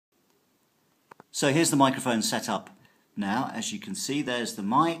So here's the microphone set up now. As you can see, there's the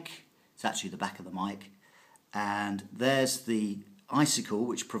mic. It's actually the back of the mic. And there's the Icicle,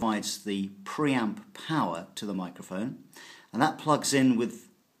 which provides the preamp power to the microphone. And that plugs in with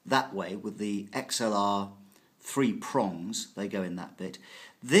that way with the XLR 3 prongs. They go in that bit.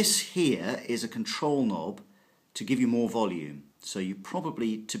 This here is a control knob to give you more volume. So you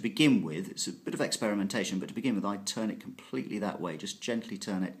probably, to begin with, it's a bit of experimentation, but to begin with, I'd turn it completely that way. Just gently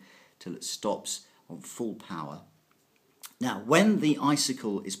turn it till it stops on full power. Now, when the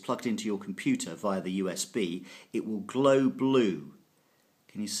Icicle is plugged into your computer via the USB, it will glow blue.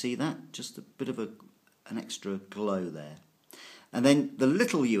 Can you see that? Just a bit of an extra glow there. And then the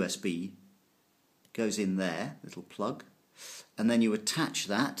little USB goes in there, little plug, and then you attach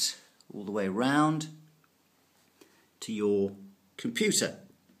that all the way around to your computer.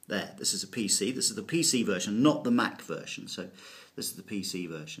 There, this is a PC. This is the PC version, not the Mac version. So this is the PC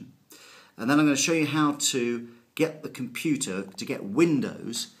version. And then I'm going to show you how to get the computer, to get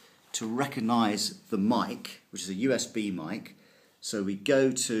Windows to recognize the mic, which is a USB mic. So we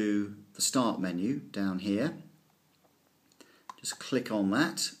go to the Start menu down here. Just click on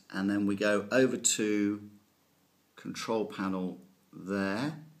that, and then we go over to Control Panel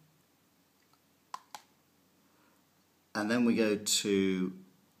there. And then we go to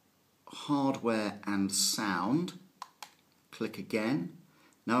Hardware and Sound. Click again.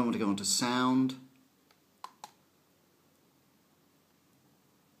 Now I want to go on to Sound.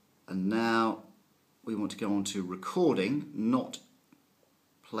 And now we want to go on to Recording, not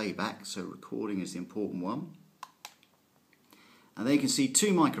Playback. So recording is the important one. And there you can see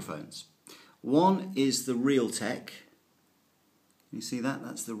two microphones. One is the Realtek. Can you see that?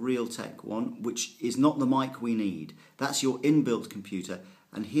 That's the Realtek one, which is not the mic we need. That's your inbuilt computer.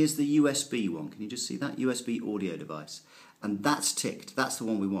 And here's the USB one. Can you just see that? USB audio device. And that's ticked. That's the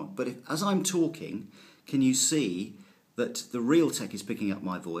one we want. But as I'm talking, can you see that the Realtek is picking up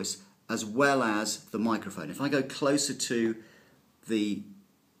my voice as well as the microphone? If I go closer to the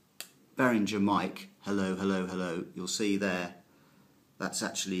Behringer mic, hello, hello, hello, you'll see there, that's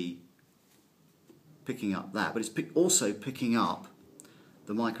actually picking up that. But it's also picking up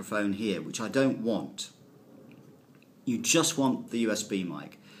the microphone here, which I don't want. You just want the USB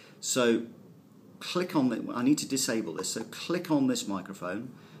mic. So click on the, I need to disable this, so click on this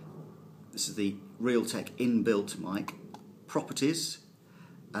microphone. This is the Realtek inbuilt mic, Properties,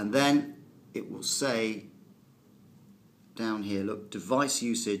 and then it will say down here, look, device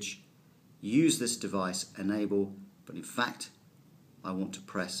usage, use this device, enable, but in fact I want to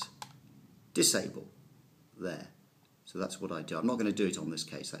press disable there. So that's what I do. I'm not going to do it on this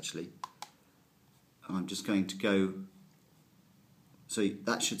case actually. I'm just going to go, so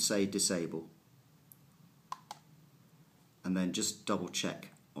that should say disable. And then just double check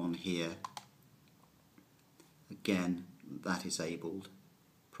on here. Again, that is enabled.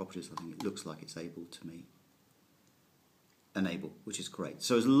 Properties, I think it looks like it's able to me. Enable, which is great.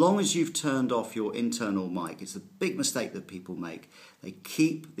 So as long as you've turned off your internal mic, it's a big mistake that people make. They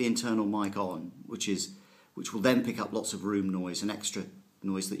keep the internal mic on, which will then pick up lots of room noise and extra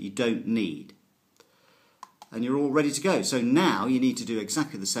noise that you don't need. And you're all ready to go. So now you need to do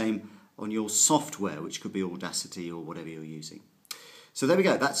exactly the same on your software, which could be Audacity or whatever you're using. So there we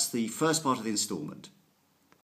go. That's the first part of the installment.